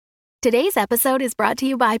Today's episode is brought to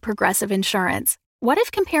you by Progressive Insurance. What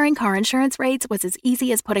if comparing car insurance rates was as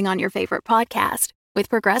easy as putting on your favorite podcast? With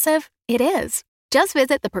Progressive, it is. Just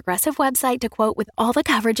visit the Progressive website to quote with all the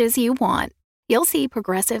coverages you want. You'll see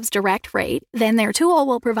Progressive's direct rate, then their tool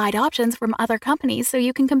will provide options from other companies so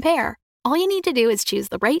you can compare. All you need to do is choose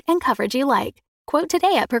the rate and coverage you like. Quote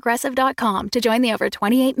today at Progressive.com to join the over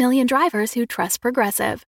 28 million drivers who trust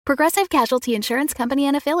Progressive. Progressive Casualty Insurance Company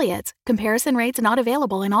and Affiliates. Comparison rates not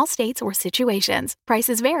available in all states or situations.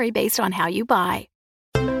 Prices vary based on how you buy.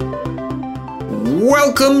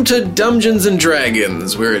 Welcome to Dungeons &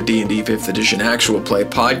 Dragons. We're a D&D 5th edition actual play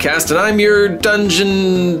podcast, and I'm your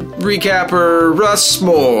dungeon recapper, Russ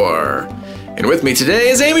Moore. And with me today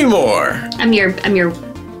is Amy Moore. I'm your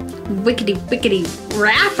wickety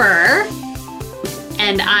rapper,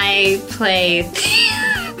 and I play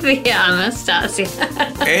the Anastasia.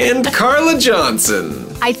 And Carla Johnson.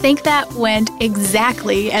 I think that went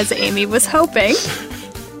exactly as Amy was hoping.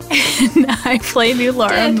 And I play new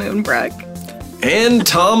Laura Moonbrook. And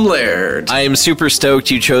Tom Laird. I am super stoked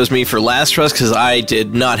you chose me for last, Russ, because I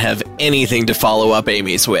did not have anything to follow up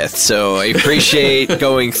Amy's with. So I appreciate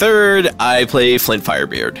going third. I play Flint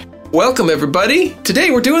Firebeard. Welcome, everybody. Today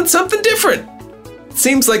we're doing something different.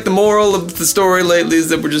 Seems like the moral of the story lately is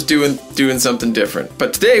that we're just doing something different.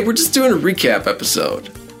 But today we're just doing a recap episode.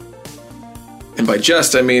 And by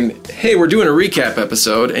just, I mean, hey, we're doing a recap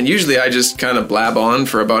episode, and usually I just kind of blab on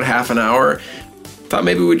for about half an hour. Thought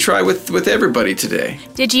maybe we'd try with everybody today.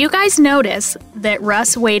 Did you guys notice that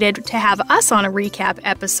Russ waited to have us on a recap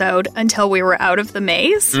episode until we were out of the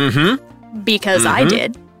maze? Mm-hmm. Because I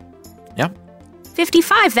did. Yep.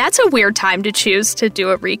 55, that's a weird time to choose to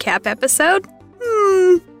do a recap episode.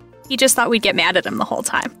 He just thought we'd get mad at him the whole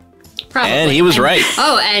time. Probably. And he was right.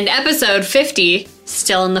 Oh, and episode 50,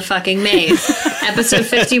 still in the fucking maze. Episode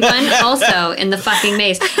 51, also in the fucking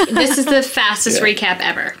maze. This is the fastest recap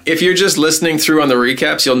ever. If you're just listening through on the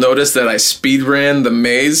recaps, you'll notice that I speed ran the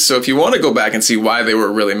maze. So if you want to go back and see why they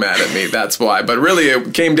were really mad at me, that's why. But really,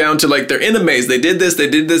 it came down to like, they're in a maze. They did this, they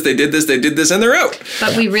did this, they did this, they did this, and they're out.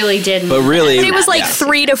 But we really didn't. But really, It was like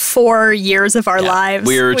 3 to 4 years of our lives.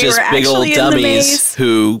 we were just big old actually in the dummies maze.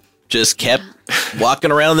 who just kept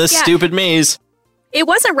walking around this stupid maze. It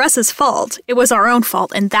wasn't Russ's fault. It was our own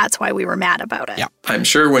fault, and that's why we were mad about it. Yeah. I'm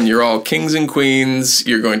sure when you're all kings and queens,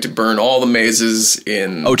 you're going to burn all the mazes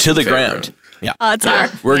in... Oh, to the Fairground. ground. Yeah. Odds are.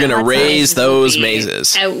 We're going to Odds are. raise those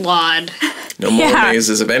mazes. Outlawed. No more Yeah.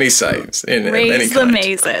 mazes of any size. Of any Raise the kind.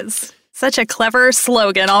 mazes. Such a clever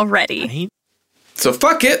slogan already. Right? So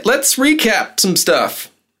fuck it, let's recap some stuff.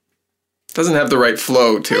 Doesn't have the right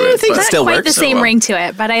flow to it. think but that still Quite works. the same well. ring to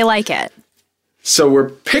it, but I like it. So we're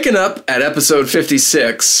picking up at episode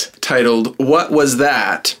 56, titled, What Was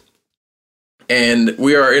That? And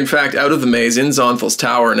we are, in fact, out of the maze in Zonthal's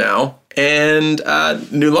Tower now. And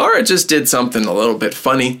Nulara just did something a little bit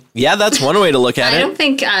funny. Yeah, that's one way to look at I it. don't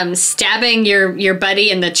think stabbing your buddy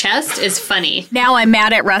in the chest is funny. Now I'm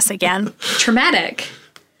mad at Russ again. Traumatic.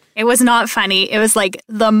 It was not funny. It was like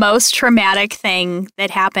the most traumatic thing that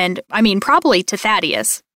happened. I mean, probably to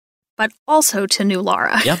Thaddeus, but also to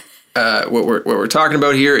Nulara. Yep. What we're talking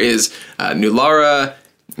about here is Nulara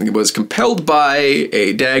was compelled by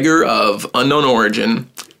a dagger of unknown origin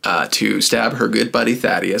to stab her good buddy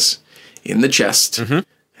Thaddeus in the chest.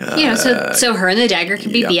 Mm-hmm. So her and the dagger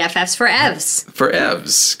can be BFFs for Evs. For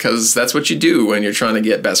Evs, because that's what you do when you're trying to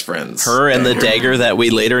get best friends. Her and the dagger that we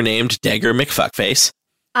later named Dagger McFuckface.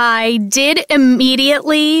 I did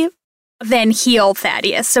immediately then heal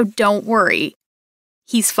Thaddeus, so don't worry.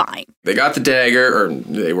 He's fine. They got the dagger, or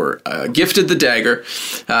they were gifted the dagger.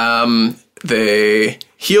 They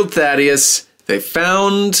healed Thaddeus. They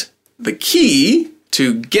found the key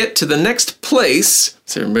to get to the next place.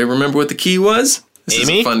 Does everybody remember what the key was? This is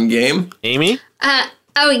Amy? a fun game. Amy?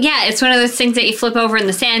 Oh yeah, it's one of those things that you flip over and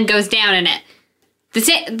the sand goes down in it.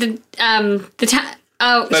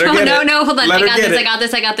 Oh Let her get it. no, hold on. Let her I get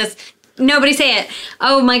got this. Nobody say it.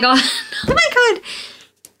 Oh my god. Oh my god.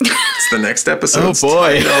 It's the next episode. Oh,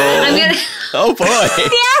 boy. I'm gonna Oh, boy.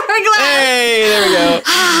 the hourglass. Hey, there we go.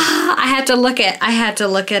 I had to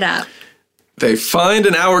look it up. They find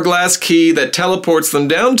an hourglass key that teleports them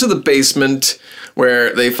down to the basement,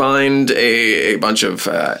 where they find a bunch of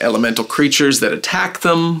elemental creatures that attack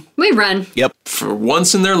them. We run. Yep. For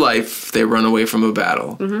once in their life, they run away from a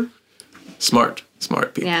battle. Mm-hmm. Smart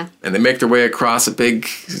people. Yeah. And they make their way across a big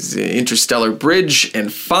interstellar bridge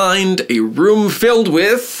and find a room filled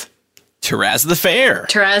with... Taraz the Fair.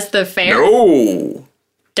 Taraz the Fair. No!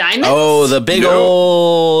 Diamonds. Oh, the big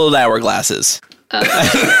old hourglasses.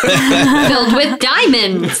 Filled with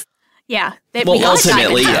diamonds. Yeah. Well,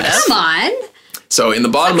 ultimately, yes. Come on. So in the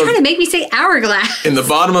Stop bottom trying to of make me say hourglass. in the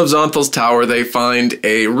bottom of Zonthal's tower, they find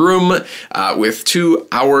a room with two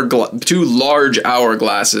large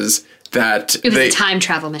hourglasses that It was a time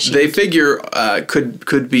travel machine. they figure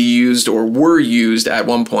could be used or were used at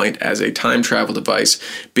one point as a time travel device,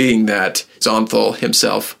 being that Zonthal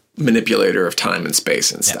himself manipulator of time and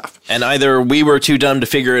space and stuff. And either we were too dumb to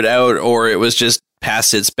figure it out, or it was just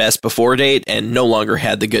past its best before date and no longer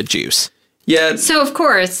had the good juice. Yeah. So, of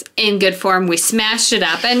course, in good form, we smashed it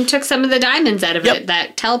up and took some of the diamonds out of it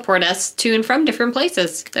that teleport us to and from different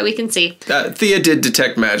places that we can see. Thea did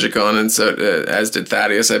detect magic on, and so as did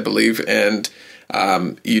Thaddeus, I believe, and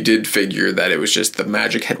you did figure that it was just the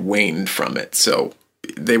magic had waned from it, so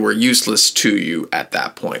they were useless to you at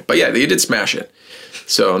that point. But yeah, you did smash it.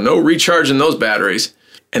 So no recharging those batteries.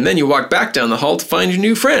 And then you walk back down the hall to find your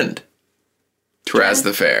new friend, Taraz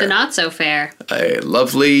the Fair. The not so fair. A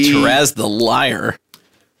lovely... Taraz the liar.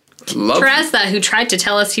 Taraz, who tried to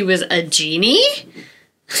tell us he was a genie?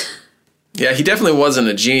 Yeah, he definitely wasn't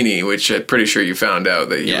a genie, which I'm pretty sure you found out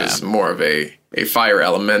that he was more of a fire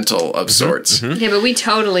elemental of sorts. Yeah, but we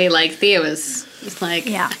totally, Thea was like...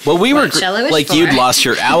 Yeah. Well, we were shall I wish like for? you'd lost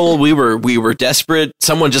your owl. We were desperate.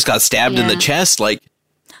 Someone just got stabbed in the chest.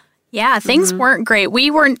 Yeah, things weren't great.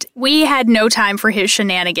 We had no time for his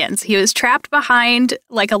shenanigans. He was trapped behind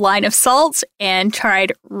a line of salt and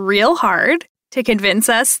tried real hard to convince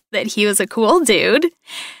us that he was a cool dude.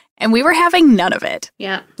 And we were having none of it.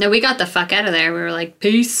 Yeah. No, we got the fuck out of there. We were like,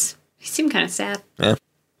 peace. He seemed kind of sad. Yeah.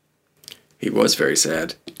 He was very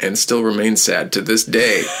sad, and still remains sad to this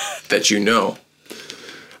day that you know.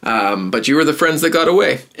 But you were the friends that got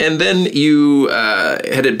away. And then you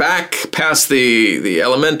headed back past the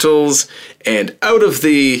elementals and out of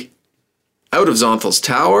Zonthal's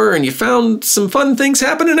tower, and you found some fun things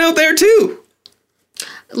happening out there too.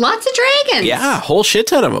 Lots of dragons. Yeah, a whole shit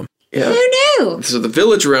ton of them. Yeah. Who knew? So the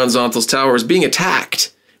village around Zonthal's tower is being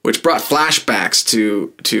attacked, which brought flashbacks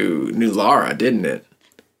to New Lara, didn't it?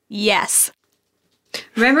 Yes.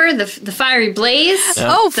 Remember the fiery blaze?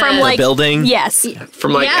 From The building. Yes.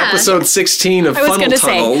 From Yeah. episode 16 of I was Funnel going to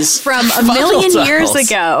Tunnels. say, from a million Tunnels. years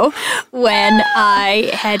ago, when I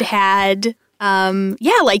had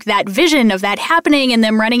that vision of that happening and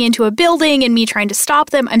them running into a building and me trying to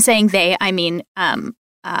stop them. I'm saying they, I mean,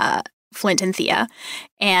 Flint and Thea.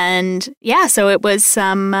 And yeah, so it was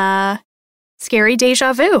some scary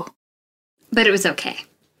deja vu. But it was okay.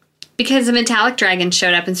 Because a metallic dragon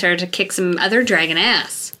showed up and started to kick some other dragon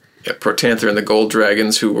ass. Yeah, Protanther and the Gold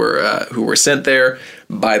Dragons, who were sent there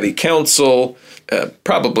by the council,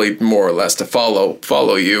 probably more or less to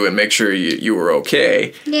follow you and make sure you were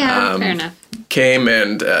okay. Yeah, fair enough. Came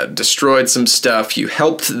and destroyed some stuff. You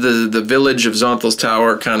helped the village of Zonthal's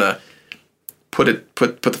Tower kind of put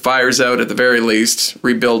the fires out at the very least,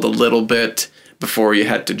 rebuild a little bit before you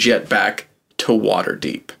had to jet back to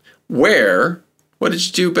Waterdeep. What did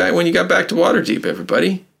you do back when you got back to Waterdeep,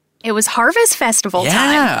 everybody? It was Harvest Festival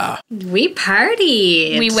time. Yeah. We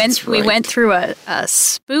partied. We went through a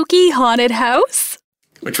spooky haunted house.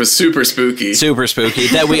 Which was super spooky. Super spooky.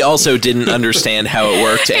 That we also didn't understand how it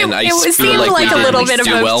worked, and I feel seemed like we a didn't little bit of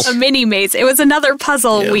do well. a mini maze. It was another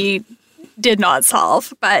puzzle we did not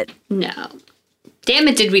solve, but No. Damn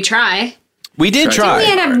it, did we try? We did try. We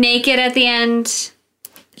ended up naked at the end.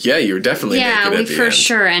 Yeah, you were definitely naked Yeah, at we the for end.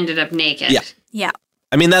 sure ended up naked. Yeah. yeah,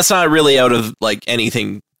 I mean, that's not really out of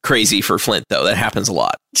anything crazy for Flint, though. That happens a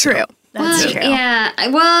lot. true. That's Well, true. yeah.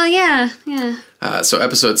 Well, yeah. So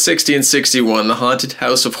episode 60 and 61, The Haunted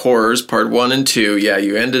House of Horrors, part 1 and 2. Yeah,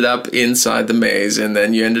 you ended up inside the maze, and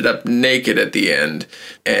then you ended up naked at the end.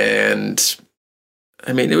 And,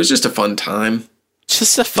 I mean, it was just a fun time.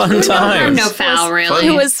 Just a fun time. No foul, really.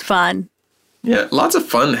 It was fun. Yeah, lots of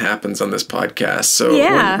fun happens on this podcast. So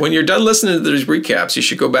Yeah. when you're done listening to these recaps, you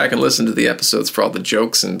should go back and listen to the episodes for all the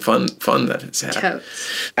jokes and fun that has happened.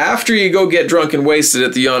 Totes. After you go get drunk and wasted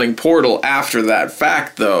at the Yawning Portal, after that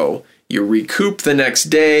fact, though, you recoup the next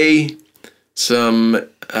day. You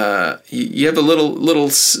have a little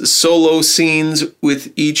solo scenes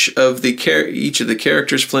with each of the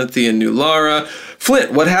characters, Flint, Thea, and New Lara.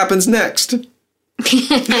 Flint, what happens next?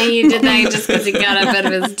 You did that just because he got up out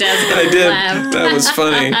of his desk and I did. laughed. That was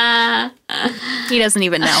funny. He doesn't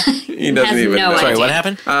even know. He doesn't Has even no know. Sorry, idea. what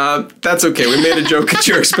happened? That's okay. We made a joke at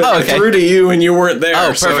your expense. Oh, okay. I threw to you and you weren't there.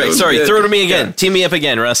 Oh, so it perfect. was Sorry, good. throw it to me again. Yeah. Team me up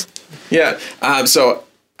again, Russ. Yeah. I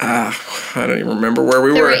don't even remember where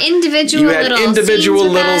we There were. were individual You had little individual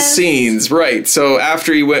scenes with little us. scenes, right? So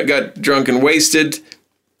after you got drunk and wasted,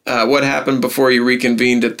 what happened before you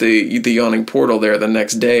reconvened at the Yawning Portal there the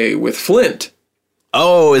next day with Flint?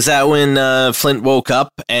 Oh, is that when Flint woke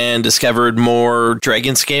up and discovered more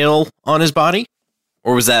dragon scale on his body?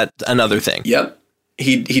 Or was that another thing? Yep.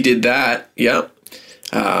 He did that. Yep.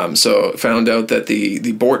 So found out that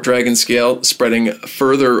the Bort dragon scale spreading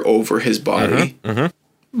further over his body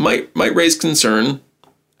might raise concern.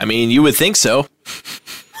 I mean, you would think so.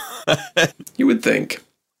 You would think.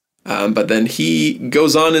 But then he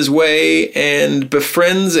goes on his way and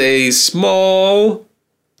befriends a small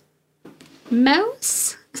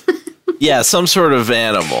Mouse? Yeah, some sort of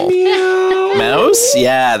animal. meow. Mouse?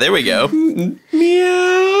 Yeah, there we go.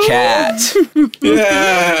 Meow. Cat.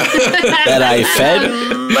 Yeah. That I fed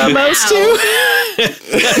my mouse to.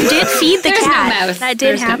 You did feed the There's no cat. mouse. That did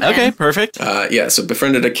There's no happen. Okay, perfect. Yeah, so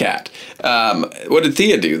befriended a cat. What did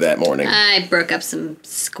Thea do that morning? I broke up some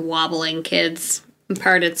squabbling kids,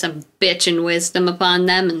 imparted some bitchin' wisdom upon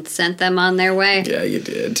them, and sent them on their way. Yeah, you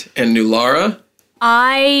did. And Nulara?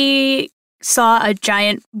 I saw a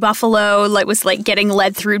giant buffalo was getting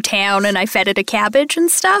led through town, and I fed it a cabbage and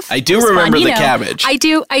stuff. I do It was remember fun. the cabbage. I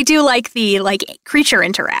do like the creature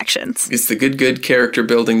interactions. It's the good character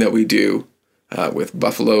building that we do with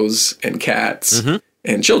buffaloes and cats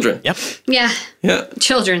and children. Yep. Yeah, Yeah.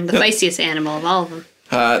 children, the feistiest animal of all of them.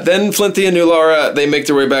 Then Flinty and Nulara, they make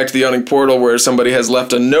their way back to the yawning portal where somebody has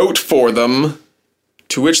left a note for them,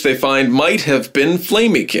 to which they find might have been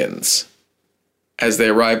Flamykins. As they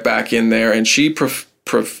arrive back in there, and she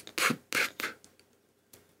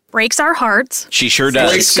Breaks our hearts. She sure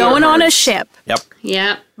does. Breaks She's going on a hearts. ship. Yep.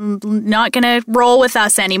 Yeah. Not gonna roll with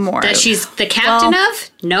us anymore. That she's the captain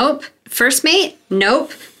of? Nope. First mate?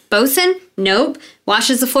 Nope. Bosun? Nope.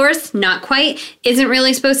 Washes the floors? Not quite. Isn't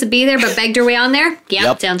really supposed to be there, but begged her way on there?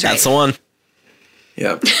 Yep, sounds right. That's the one.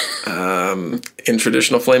 Yep. In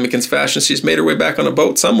traditional Flamykins fashion, she's made her way back on a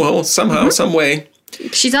boat somehow, some way.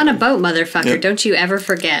 She's on a boat, motherfucker. Yep. Don't you ever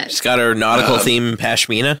forget. She's got her nautical theme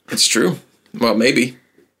pashmina. It's true. Well, maybe.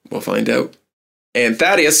 We'll find out. And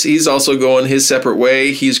Thaddeus, he's also going his separate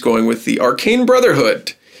way. He's going with the Arcane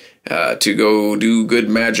Brotherhood to go do good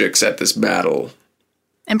magics at this battle.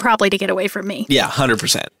 and probably to get away from me. Yeah,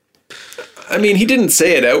 100%. I mean, he didn't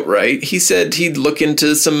say it outright. He said he'd look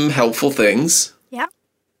into some helpful things.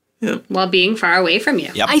 Yeah. While being far away from you.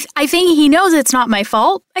 Yep. I think he knows it's not my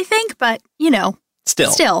fault, I think, but,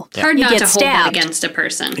 Still. Hard you not get to hold that stabbed. against a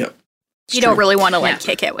person. Yep. It's You don't true. really want to, Yeah.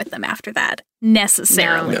 kick it with them after that,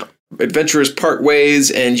 necessarily. No. Adventurers part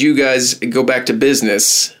ways, and you guys go back to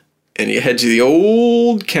business, and you head to the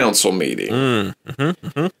old council meeting.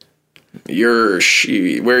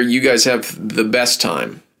 Where you guys have the best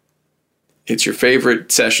time. It's your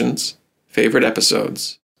favorite sessions, favorite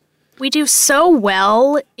episodes. We do so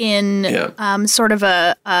well in Yeah. sort of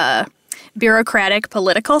a bureaucratic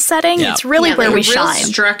political setting. Yeah. It's really Yeah, where like we real shine.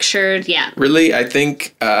 structured, yeah. Really, I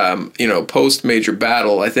think, post major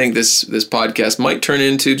battle, I think this podcast might turn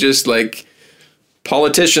into just like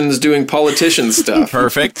politicians doing politician stuff.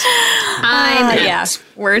 Perfect. Yeah,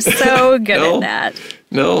 we're so good No. at that.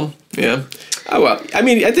 No? Yeah. Oh, well, I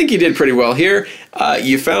mean, I think you did pretty well here.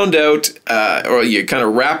 You found out, or you kind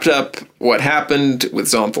of wrapped up what happened with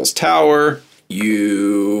Zonthal's Tower.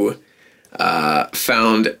 You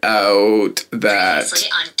found out that... Previously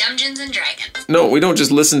on Dungeons and Dragons. No, we don't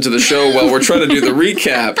just listen to the show while we're trying to do the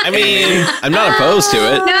recap. I mean, I'm not opposed to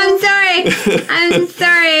it. No, I'm sorry. I'm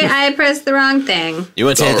sorry. I pressed the wrong thing. You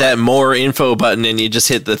went to hit that more info button and you just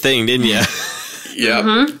hit the thing, didn't you?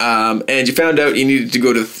 Yeah. And you found out you needed to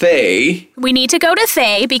go to Thay. We need to go to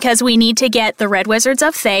Thay because we need to get the Red Wizards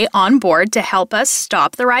of Thay on board to help us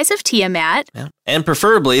stop the rise of Tiamat. Yeah. And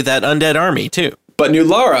preferably that undead army, too. But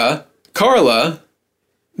Nulara, Carla,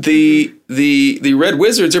 the Red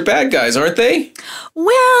Wizards are bad guys, aren't they?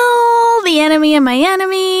 Well, the enemy of my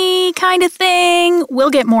enemy kind of thing.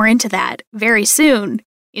 We'll get more into that very soon,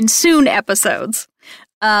 in soon episodes.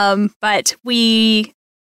 But we,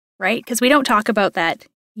 right? Because we don't talk about that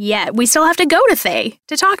yet. We still have to go to Thay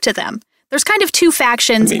to talk to them. There's kind of two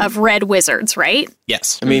factions of Red Wizards, right?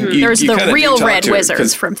 Yes. I mean, There's you the kinda do real talk Red to her, Wizards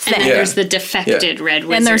 'cause- from And Thay, then Yeah. there's the defected red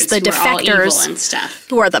wizards. And there's the who are all evil defectors. and stuff.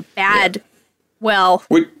 who are the bad, well,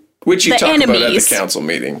 Which you The talk about at enemies. the council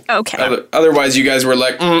meeting. Okay. Otherwise, you guys were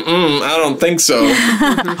like, I don't think so.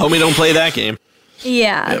 Homie, don't play that game.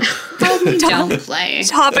 yeah, Don't play.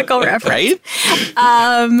 topical reference.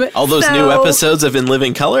 Right? All those new so- episodes of In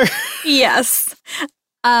Living Color? Yes.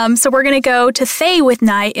 So we're going to go to Thay with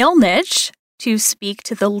Nye Ilnich to speak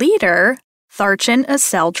to the leader, Tharchin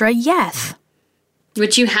Aseldra Yeth.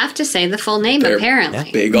 Which you have to say the full name, They're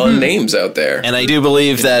apparently. big on names out there. And I do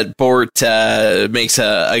believe that Bort makes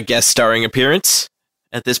a guest starring appearance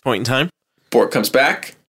at this point in time. Bort comes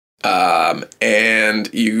back, and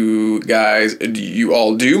you guys, you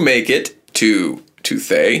all do make it to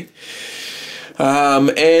Thay.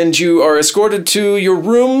 And you are escorted to your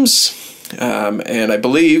rooms. And I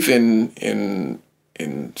believe in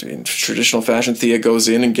traditional fashion, Thea goes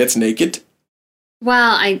in and gets naked.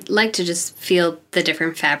 Well, I like to just feel the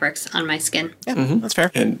different fabrics on my skin. Yeah, that's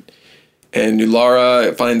fair. And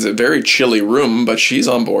Lara finds a very chilly room, but she's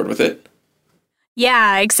on board with it.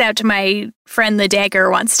 Yeah, except my friend the Dagger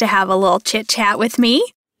wants to have a little chit-chat with me.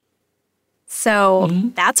 So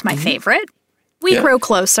that's my favorite. We grow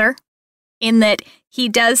closer in that he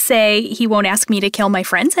does say he won't ask me to kill my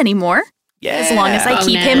friends anymore. Yeah. As long as I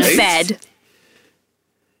keep him nice. fed.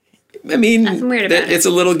 I mean, Nothing weird about it's a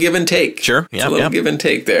little give and take. Sure, It's a little give and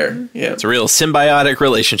take there. Yeah. It's a real symbiotic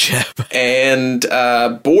relationship. And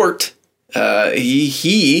Bort,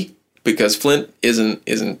 he because Flint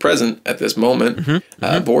isn't present at this moment.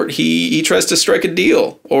 Bort he tries to strike a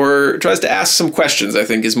deal or tries to ask some questions. I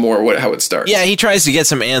think is more how it starts. Yeah, he tries to get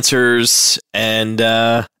some answers and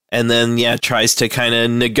then tries to kind of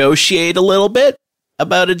negotiate a little bit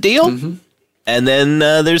about a deal. And then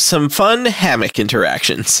there's some fun hammock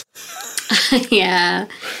interactions. Yeah,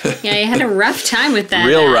 you had a rough time with that.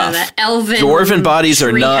 Real rough. That elven Dwarven bodies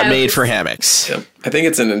are not treehouse. made for hammocks. Yep. I think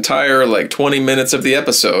it's an entire 20 minutes of the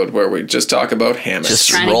episode where we just talk about hammocks. Just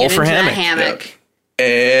Trying roll to get for into that hammock. hammock.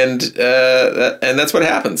 And that's what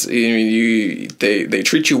happens. They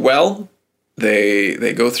treat you well.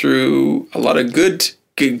 They go through a lot of good.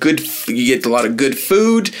 You get a lot of good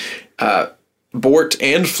food. Bort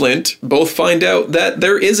and Flint both find out that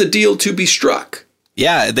there is a deal to be struck.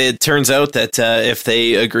 Yeah, it turns out that if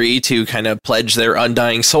they agree to kind of pledge their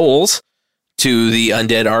undying souls to the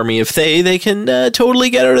undead army of Thay, they can totally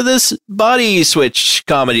get out of this body switch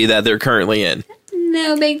comedy that they're currently in.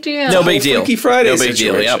 No big deal. No big deal. Freaky Friday No big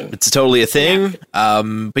deal. situation. Yep, it's totally a thing.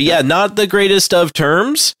 But yeah, not the greatest of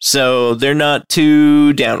terms, so they're not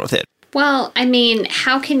too down with it. Well, I mean,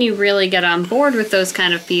 how can you really get on board with those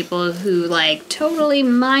kind of people who totally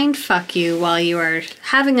mind fuck you while you are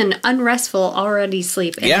having an unrestful already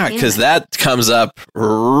sleep? Yeah, because that comes up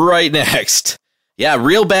right next. Yeah,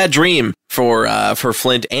 real bad dream for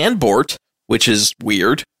Flint and Bort, which is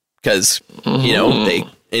weird because they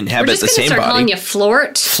inhabit We're just the gonna same start calling body. you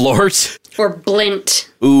Flort Flort. or Blint.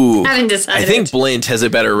 Ooh, Haven't decided. I think Blint has a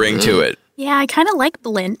better ring to it. Yeah, I kind of like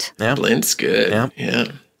Blint. Yeah. Blint's good. Yeah. Yeah.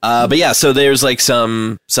 But yeah, so there's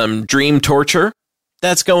some dream torture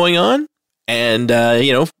that's going on, and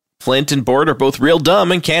Flint and Bort are both real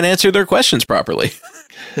dumb and can't answer their questions properly.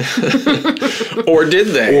 Or did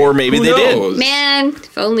they? Or maybe Who they did. knows? Man,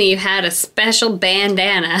 if only you had a special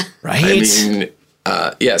bandana. Right? I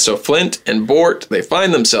mean, so Flint and Bort, they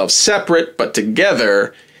find themselves separate but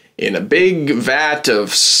together in a big vat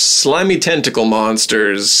of slimy tentacle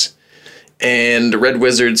monsters and red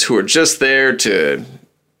wizards who are just there to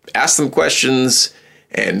ask them questions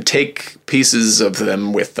and take pieces of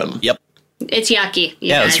them with them. Yep. It's yucky.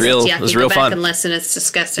 Yeah, it's real- It's yucky. it was real Go fun. back and listen. It's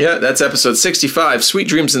disgusting. Yeah, that's episode 65, Sweet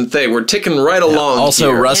Dreams and Thay. We're ticking right along Also,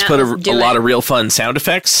 here. Russ Yeah, put let's do a lot it. of real fun sound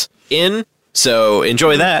effects in, so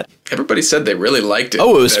enjoy that. Everybody said they really liked it.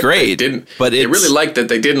 Oh, it was that great, They didn't, but they it's- really liked that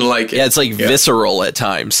they didn't like it. Yeah, it's visceral at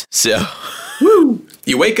times. So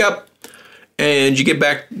You wake up and you get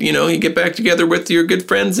back, together with your good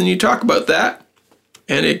friends and you talk about that.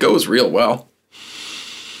 And it goes real well.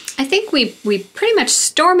 I think we pretty much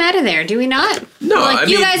storm out of there, do we not? No, We're I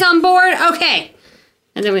you mean- guys on board? Okay.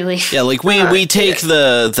 And then we leave. yeah, we take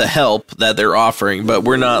the help that they're offering, but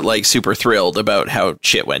we're not super thrilled about how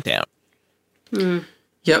shit went down.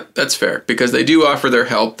 Yep, that's fair. Because they do offer their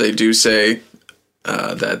help. They do say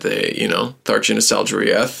that they, Tharchin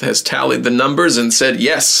Saldrieth has tallied the numbers and said,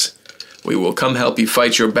 yes, we will come help you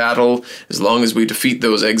fight your battle as long as we defeat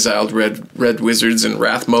those exiled red wizards in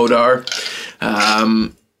Rath Modar.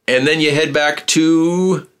 And then you head back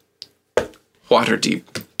to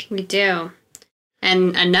Waterdeep. We do.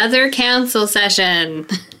 And another council session.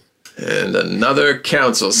 And another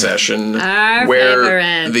council session Our where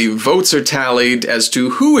favorite. the votes are tallied as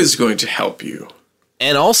to who is going to help you.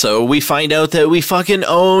 And also, we find out that we fucking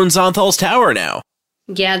own Zonthal's Tower now.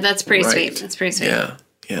 Yeah, that's pretty Right. sweet. That's pretty sweet.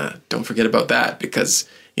 Yeah. Don't forget about that because,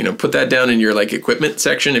 put that down in your equipment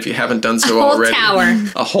section if you haven't done so whole already. tower.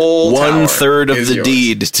 A whole tower 1/3 of is the yours.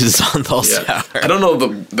 deed to Zonthal's Yeah. Tower. I don't know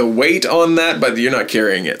the weight on that, but you're not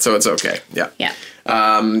carrying it, so it's okay. Yeah. Yeah.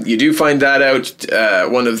 You do find that out.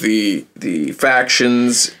 One of the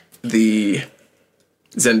factions, the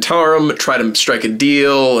Zentarum, try to strike a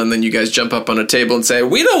deal, and then you guys jump up on a table and say,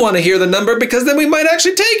 we don't want to hear the number because then we might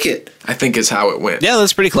actually take it. I think is how it went. Yeah,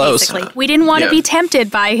 that's pretty close. Basically, we didn't want to Yeah. be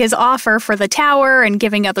tempted by his offer for the tower and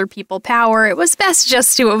giving other people power. It was best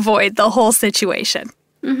just to avoid the whole situation.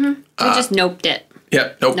 We just noped it. Yeah,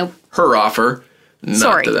 nope. Nope. Her offer Not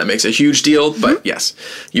Sorry. that makes a huge deal, but yes.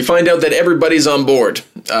 You find out that everybody's on board.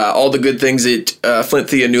 All the good things that Flint,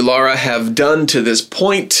 Thea, and Nulara have done to this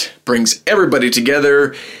point brings everybody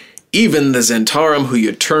together. Even the Zentarum, who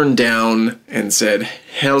you turned down and said,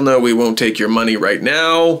 hell no, we won't take your money right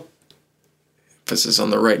now. Emphasis on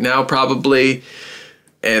the right now, probably.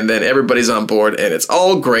 And then everybody's on board, and it's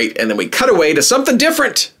all great. And then we cut away to something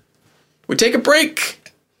different. We take a break,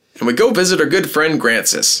 and we go visit our good friend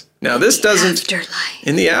Grancis. Now, this doesn't... Afterlife.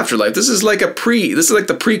 In the afterlife. This is like the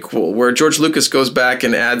prequel, where George Lucas goes back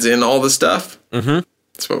and adds in all the stuff. Mm-hmm.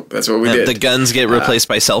 That's what we did. The guns get replaced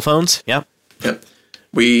by cell phones. Yep. Yep.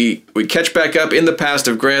 We catch back up in the past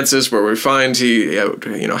of Grancis, where we find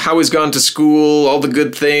how he's gone to school, all the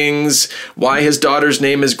good things, why his daughter's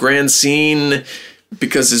name is Grancine,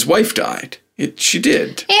 because his wife died. She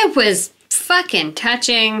did. It was fucking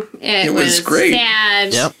touching. It was great.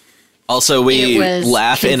 Sad. Yep. Also, we It was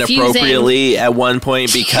laugh confusing. inappropriately at one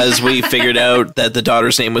point because we figured out that the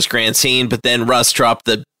daughter's name was Grancine, but then Russ dropped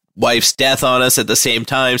the wife's death on us at the same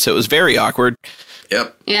time, so it was very awkward.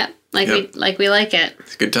 Yep. Yeah, we like it.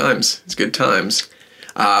 It's good times.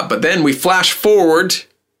 But then we flash forward.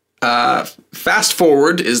 Fast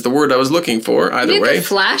forward is the word I was looking for. Either You way. could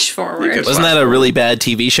flash forward. could- Wasn't that a really bad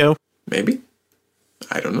TV show? Maybe.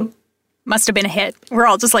 I don't know. Must have been a hit. We're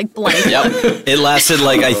all just like blank. Yep. It lasted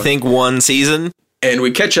I think one season. And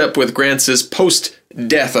we catch up with Grancis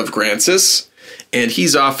post-death of Grancis. And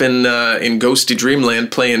he's off in ghosty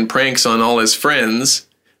dreamland playing pranks on all his friends.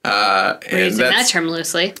 We're using that term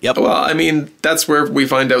loosely. Yep. Well, I mean, that's where we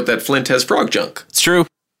find out that Flint has frog junk. It's true.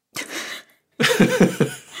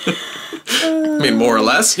 I mean, more or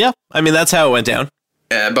less. Yeah. I mean, that's how it went down.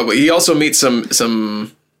 But he also meets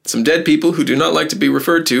some dead people who do not like to be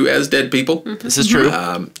referred to as dead people. This is true.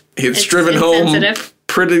 It's driven home insensitive.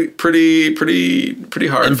 pretty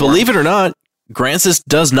hard. And believe it or not, Grancis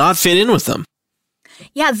does not fit in with them.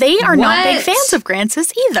 Yeah, they are not big What? fans of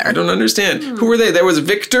Grancis I either. don't understand. Who were they? There was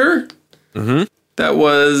Victor. Mm-hmm. That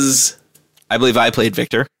was... I believe I played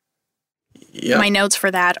Victor. Yeah. My notes for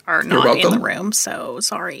that are You're not in welcome. the room, so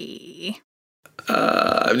sorry.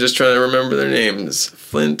 I'm just trying to remember their names.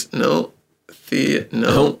 Flint, no. Thea,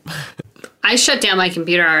 no. I shut down my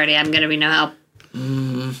computer already. I'm going to be no help.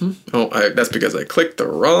 That's because I clicked the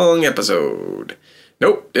wrong episode.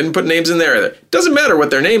 Nope, didn't put names in there either. Doesn't matter what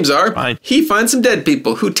their names are. Fine. He finds some dead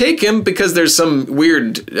people who take him because there's some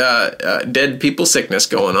weird dead people sickness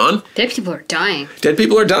going on. Dead people are dying. Dead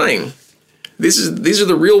people are dying. These are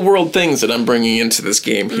the real world things that I'm bringing into this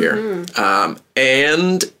game here.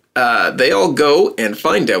 And they all go and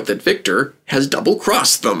find out that Victor has double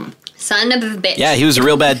crossed them. Son of a bitch. Yeah, he was a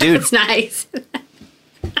real bad dude. It's nice.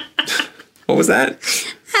 What was that?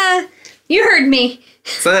 You heard me.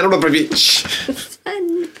 Son of a bitch.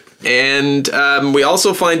 And we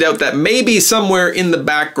also find out that maybe somewhere in the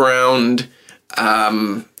background,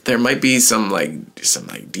 there might be some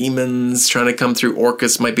demons trying to come through.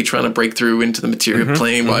 Orcus might be trying to break through into the material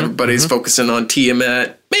plane while everybody's focusing on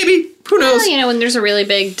Tiamat. Maybe. Who knows? Well, when there's a really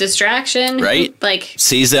big distraction. Right. Like,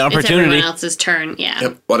 Seize the it's opportunity. everyone else's turn. Yeah.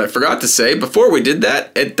 Yep. What I forgot to say before we did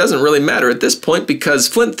that, it doesn't really matter at this point because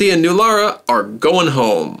Flint, Thea, and Nulara are going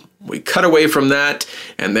home. We cut away from that,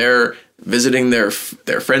 and they're visiting their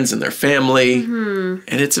friends and their family, and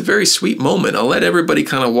it's a very sweet moment. I'll let everybody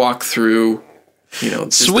kind of walk through,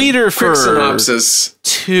 just Sweeter a quick for synopsis.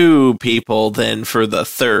 2 people than for the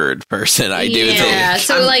third person, I do Yeah, think.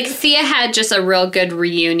 so Thea had just a real good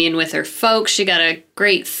reunion with her folks. She got a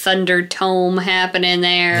great thunder tome happening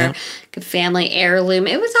there, good family heirloom.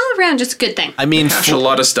 It was all around just a good thing. I mean, Hash a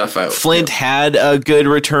lot of stuff out. Flint had a good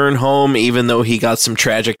return home, even though he got some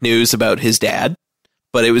tragic news about his dad,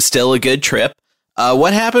 but it was still a good trip.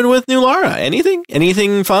 What happened with Nulara?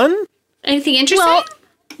 Anything fun? Anything interesting? Well,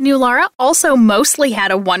 Nulara also mostly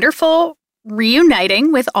had a wonderful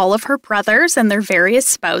reuniting with all of her brothers and their various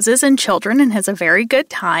spouses and children and has a very good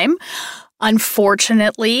time.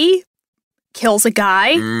 Unfortunately, kills a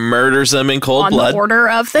guy Murders them in cold on blood. the order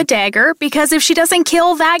of the dagger because if she doesn't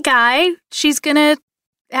kill that guy, she's going to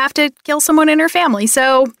have to kill someone in her family.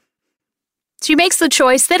 So she makes the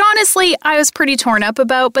choice that honestly I was pretty torn up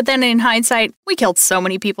about, but then in hindsight, we killed so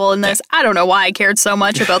many people in this. I don't know why I cared so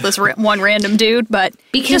much about this one random dude, but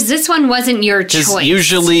because this one wasn't your Because choice.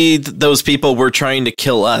 usually those people were trying to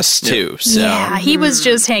kill us too. So yeah, he was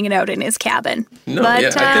just hanging out in his cabin. No, but, yeah,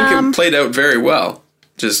 I think it played out very well.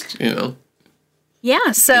 Just,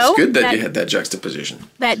 yeah, so it's good that you had that juxtaposition.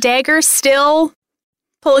 that dagger's still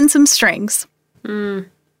pulling some strings.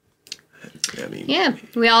 I mean, Yeah,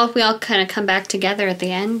 we all kind of come back together at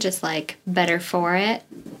the end, just better for it.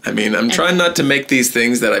 I mean, I'm trying not to make these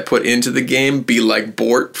things that I put into the game be like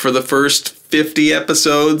Bort for the first 50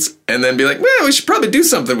 episodes and then be like, well, we should probably do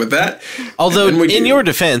something with that. Although, And then we in do. your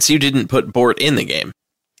defense, you didn't put Bort in the game.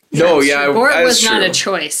 No, yeah. Bort that's was not true. a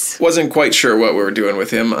choice. Wasn't quite sure what we were doing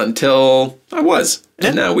with him until I was.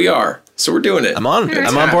 And now we are. So we're doing it. I'm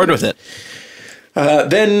on board with it.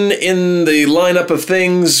 Then in the lineup of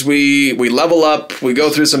things, we level up, we go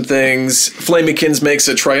through some things. Flamikins makes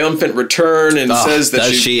a triumphant return and says that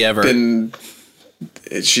does she ever.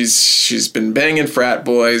 she's been banging frat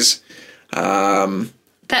boys.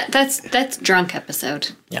 That's drunk episode.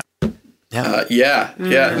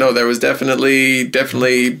 No, there was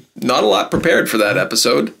definitely not a lot prepared for that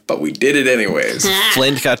episode, but we did it anyways.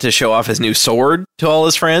 Flint got to show off his new sword to all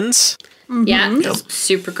his friends. Yeah, it's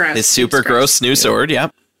super gross. His super gross new sword, yeah.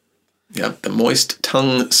 Yep, the moist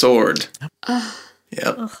tongue sword.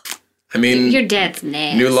 Yep. I mean, Your dad's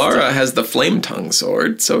nasty. New Lara has the flame tongue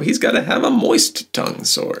sword, so he's got to have a moist tongue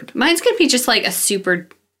sword. Mine's gonna be just like a super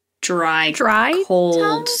dry cold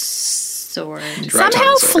tongue? sword. Dry Somehow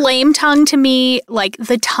tongue sword. flame tongue to me, like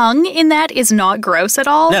the tongue in that is not gross at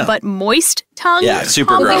all, No. but moist tongue Yeah,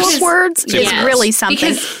 super combo gross. of words is Yes, really something.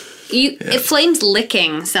 Because it flames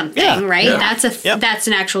licking something, right? Yeah. That's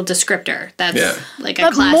an actual descriptor. That's like a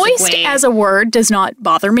But classic moist way. as a word does not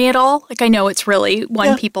bother me at all. Like I know it's really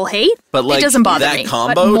one people hate, But, like, it doesn't bother that me.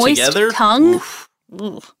 combo but moist together? tongue,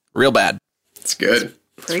 Real bad. It's good.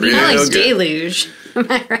 It's Kind real of like good. deluge. Am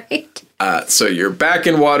I right? So you're back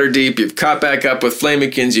in Waterdeep, you've caught back up with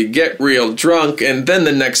Flamikins, you get real drunk, and then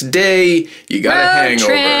the next day, you got a Road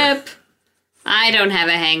hangover. trip. I don't have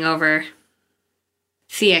a hangover.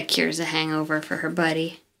 Thea cures a hangover for her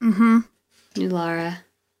buddy. Mm-hmm. New Lara.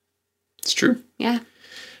 It's true. Yeah.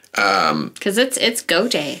 Because it's go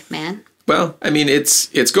day, man. Well, I mean, it's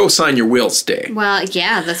go sign your wills day. Well,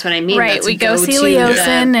 yeah, that's what I mean. right? Let's We go see to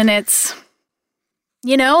Leosin, and it's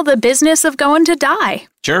the business of going to die.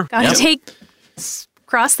 Sure. Got to Yep.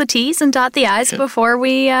 cross the T's and dot the I's before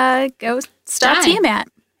we go stop Die. Tiamat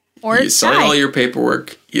or You sign die. all your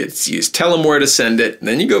paperwork, you tell them where to send it, and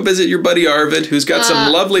then you go visit your buddy Arvid, who's got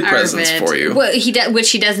some lovely presents Arvid. for you. Well,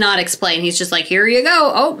 which he does not explain. He's just like, here you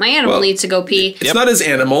go. Oh, my animal Well, needs to go pee. It's not his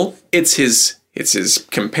animal, it's his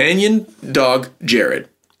companion dog, Jared.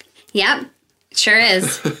 Yep, sure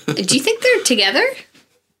is. Do you think they're together?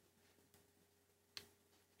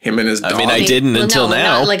 Him and his dog. I mean, I didn't Well, until no,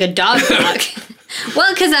 now. Not like a dog.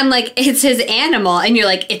 Well, because I'm like, it's his animal, and you're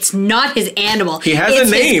like, it's not his animal. He has it's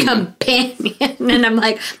a name. His companion, and I'm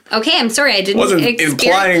like, okay, I'm sorry, I didn't. wasn't experience-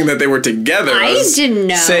 implying that they were together. I was didn't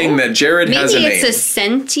know. Saying that Jared has a Maybe name. it's a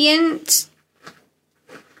sentient.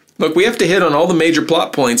 Look, we have to hit on all the major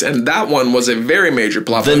plot points, and that one was a very major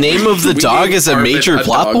plot The point. name of the We dog gave is a Arvid major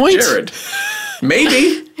plot dog, point? Jared.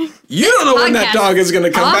 Maybe. You don't know when that Podcast dog is going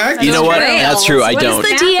to come off back. You know what? Trails. That's true. I What is don't.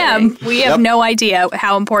 The happening? DM. We have no idea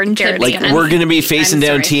how important Jared Like, is. Like, we're going to be facing I'm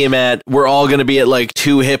down sorry. Tiamat. We're all going to be at like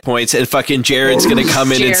 2 hit points, and fucking Jared's going to come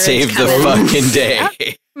in and Jared's save the coming. fucking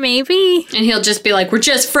day. Maybe. And he'll just be like, we're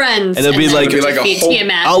just friends. And it'll be then like- we'll It'll be like a defeat whole-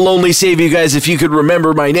 Tiamat. I'll only save you guys if you could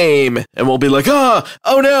remember my name. And we'll be like, oh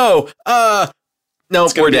no, nope,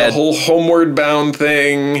 It's gonna we're be dead. a whole homeward bound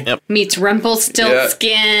thing. Yep. Meets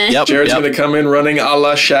Rumpelstiltskin. Yep. Jared's yep. going to come in running a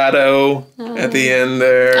la Shadow at the end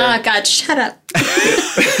there. Oh, God, shut up.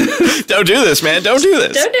 Don't do this, man. Don't do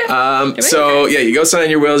this. Don't do it. So yeah, you go sign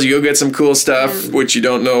your wills, you go get some cool stuff, which you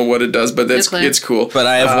don't know what it does, but No clue. it's cool. But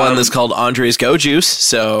I have one that's called Andre's Go Juice,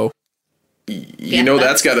 so you know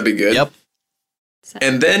that's got to be good. yep.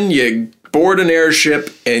 And then you board an airship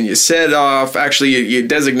and you set off. Actually, you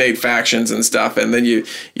designate factions and stuff, and then you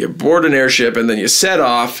board an airship and then you set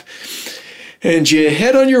off, and you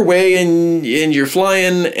head on your way and you're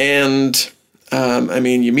flying. And I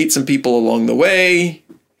mean, you meet some people along the way,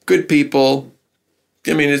 good people.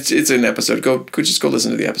 I mean, it's an episode. Just go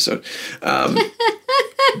listen to the episode.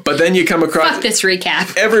 But then you come across Fuck this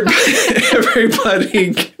recap. everybody.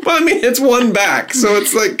 Well, I mean, it's one back, so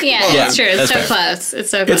it's like Yeah, come on. it's true. It's that's so fair. close. It's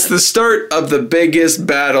so close. It's the start of the biggest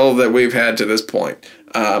battle that we've had to this point.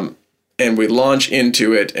 And we launch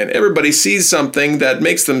into it, and everybody sees something that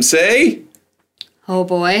makes them say, Oh,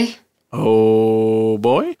 boy. Oh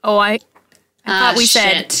boy. Oh, I thought we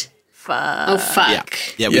said Shit. fuck. Oh, fuck.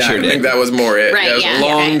 Yeah, we yeah, sure I did. think that was more it. Right, it was yeah, a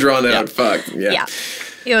long, okay. drawn out fuck. Yeah. Yeah.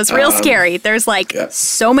 It was real scary. There's like yeah.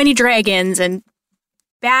 so many dragons and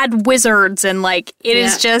bad wizards and like it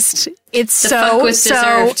is Yeah. just it's The fuck so was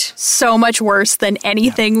deserved. so much worse than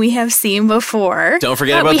anything we have seen before. Don't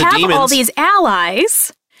forget But about we the have demons. all these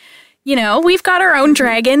allies. You know, we've got our own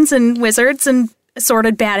dragons and wizards and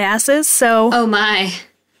assorted badasses, so Oh, my.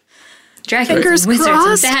 Dragons Fingers and wizards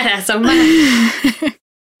crossed. and badass. Oh, my.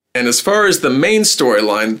 And as far as the main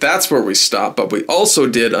storyline, that's where we stop, but we also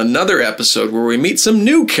did another episode where we meet some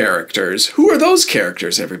new characters. Who are those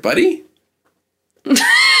characters, everybody? The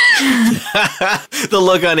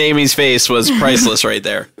look on Amy's face was priceless right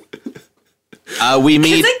there. We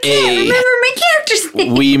meet I can't remember my character's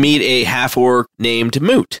name. We meet a half-orc named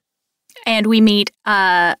Moot. And we meet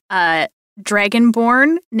a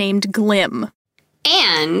dragonborn named Glim.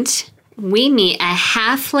 And we meet a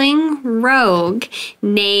halfling rogue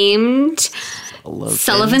named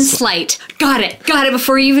Sullivan Slight. Got it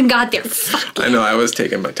before you even got there. Fuck. I know, I was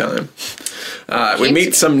taking my time. We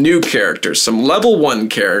meet some new characters, some level 1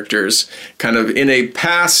 characters, kind of in a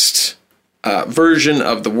past version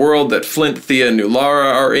of the world that Flint, Thea, and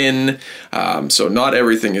Nulara are in. So not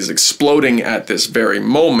everything is exploding at this very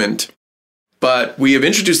moment. But we have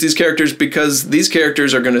introduced these characters because these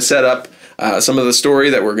characters are going to set up some of the story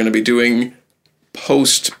that we're going to be doing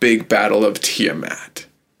post-Big Battle of Tiamat.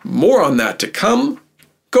 More on that to come.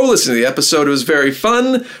 Go listen to the episode. It was very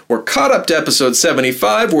fun. We're caught up to episode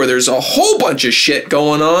 75, where there's a whole bunch of shit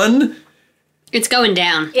going on. It's going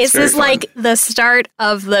down. Is this like the start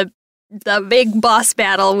of the big boss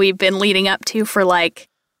battle we've been leading up to for like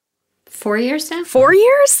 4 years now? 4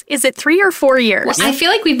 years? Is it 3 or 4 years? Well, I feel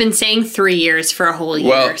like we've been saying 3 years for a whole year.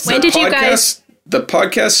 Well, So. When did you guys? The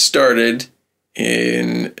podcast started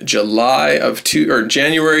in January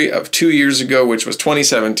of 2 years ago, which was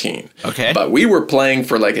 2017. Okay. But we were playing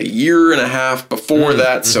for like a year and a half before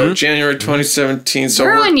that, so January 2017. So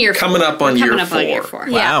we're coming up on year 4.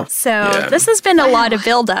 Yeah. Wow. So this has been a lot of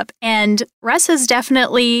buildup, and Russ has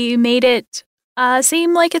definitely made it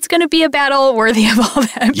seem like it's going to be a battle worthy of all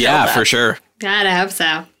that. Yeah, buildup. for sure. God, I hope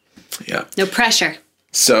so. Yeah. No pressure.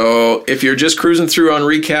 So if you're just cruising through on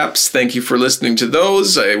recaps, thank you for listening to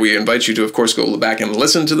those. We invite you to, of course, go back and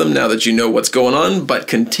listen to them now that you know what's going on, but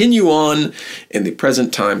continue on in the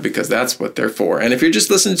present time because that's what they're for. And if you're just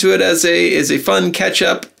listening to it as a fun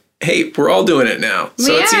catch-up, hey, we're all doing it now.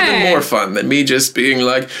 So it's even more fun than me just being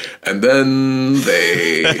like, and then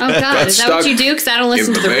they Oh, God. Is that what you do? Because I don't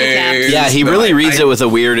listen to the recaps. Yeah, he really reads it with a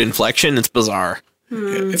weird inflection. It's bizarre.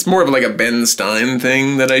 It's more of like a Ben Stein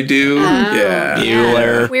thing that I do. Yeah.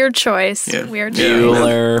 Bueller. Weird choice. Yeah. Weird choice.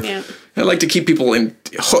 Bueller. Yeah. I like to keep people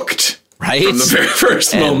hooked Right? from the very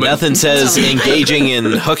first And moment. nothing says engaging and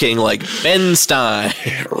hooking like Ben Stein.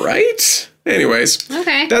 Right? Anyways.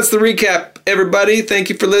 Okay. That's the recap, everybody. Thank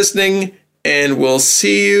you for listening, and we'll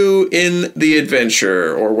see you in the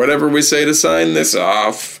adventure, or whatever we say to sign this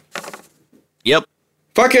off. Yep.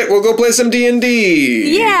 Fuck it, we'll go play some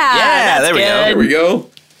D&D. Yeah. That's there we go. good. There we go.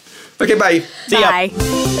 Okay, bye. See ya. Bye.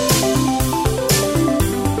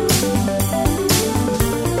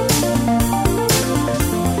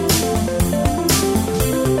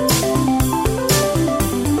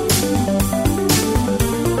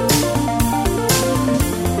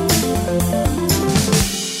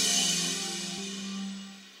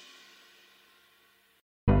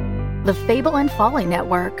 The Fable and Folly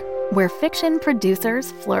Network, where fiction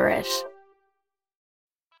producers flourish.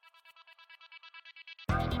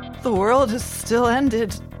 The world has still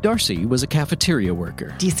ended. Darcy was a cafeteria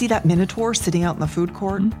worker. Do you see that minotaur sitting out in the food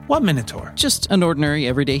court? What minotaur? Just an ordinary,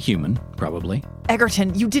 everyday human, probably.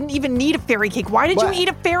 Egerton, you didn't even need a fairy cake. Why did you eat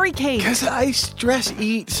a fairy cake? Because I stress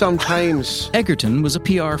eat sometimes. Egerton was a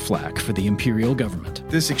PR flack for the Imperial government.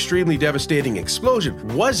 This extremely devastating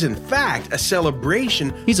explosion was in fact a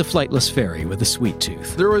celebration. He's a flightless fairy with a sweet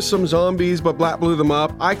tooth. There was some zombies, but Blatt blew them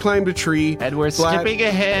up. I climbed a tree. And we're Blatt- skipping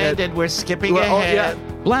ahead, Yeah. and we're skipping Well, oh, ahead.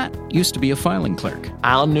 Blatt used to be a filing clerk.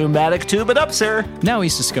 I'll pneumatic tube it up, sir. Now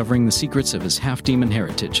he's discovering the secrets of his half-demon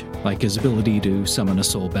heritage, like his ability to summon a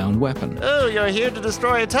soul-bound weapon. Oh, you're here to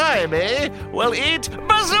destroy time, eh? Well, eat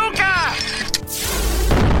bazooka!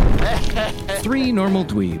 3 normal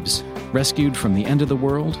dweebs, rescued from the end of the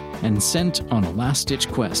world and sent on a last-ditch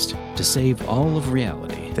quest to save all of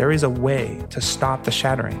reality. There is a way to stop the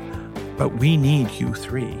shattering, but we need you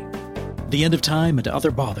 3. The End of Time and Other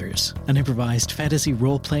Bothers, an improvised fantasy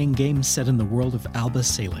role-playing game set in the world of Alba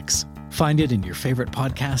Salix. Find it in your favorite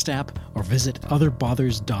podcast app or visit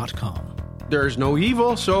otherbothers.com. There's no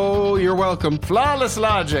evil, so you're welcome. Flawless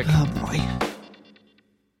logic. Oh boy.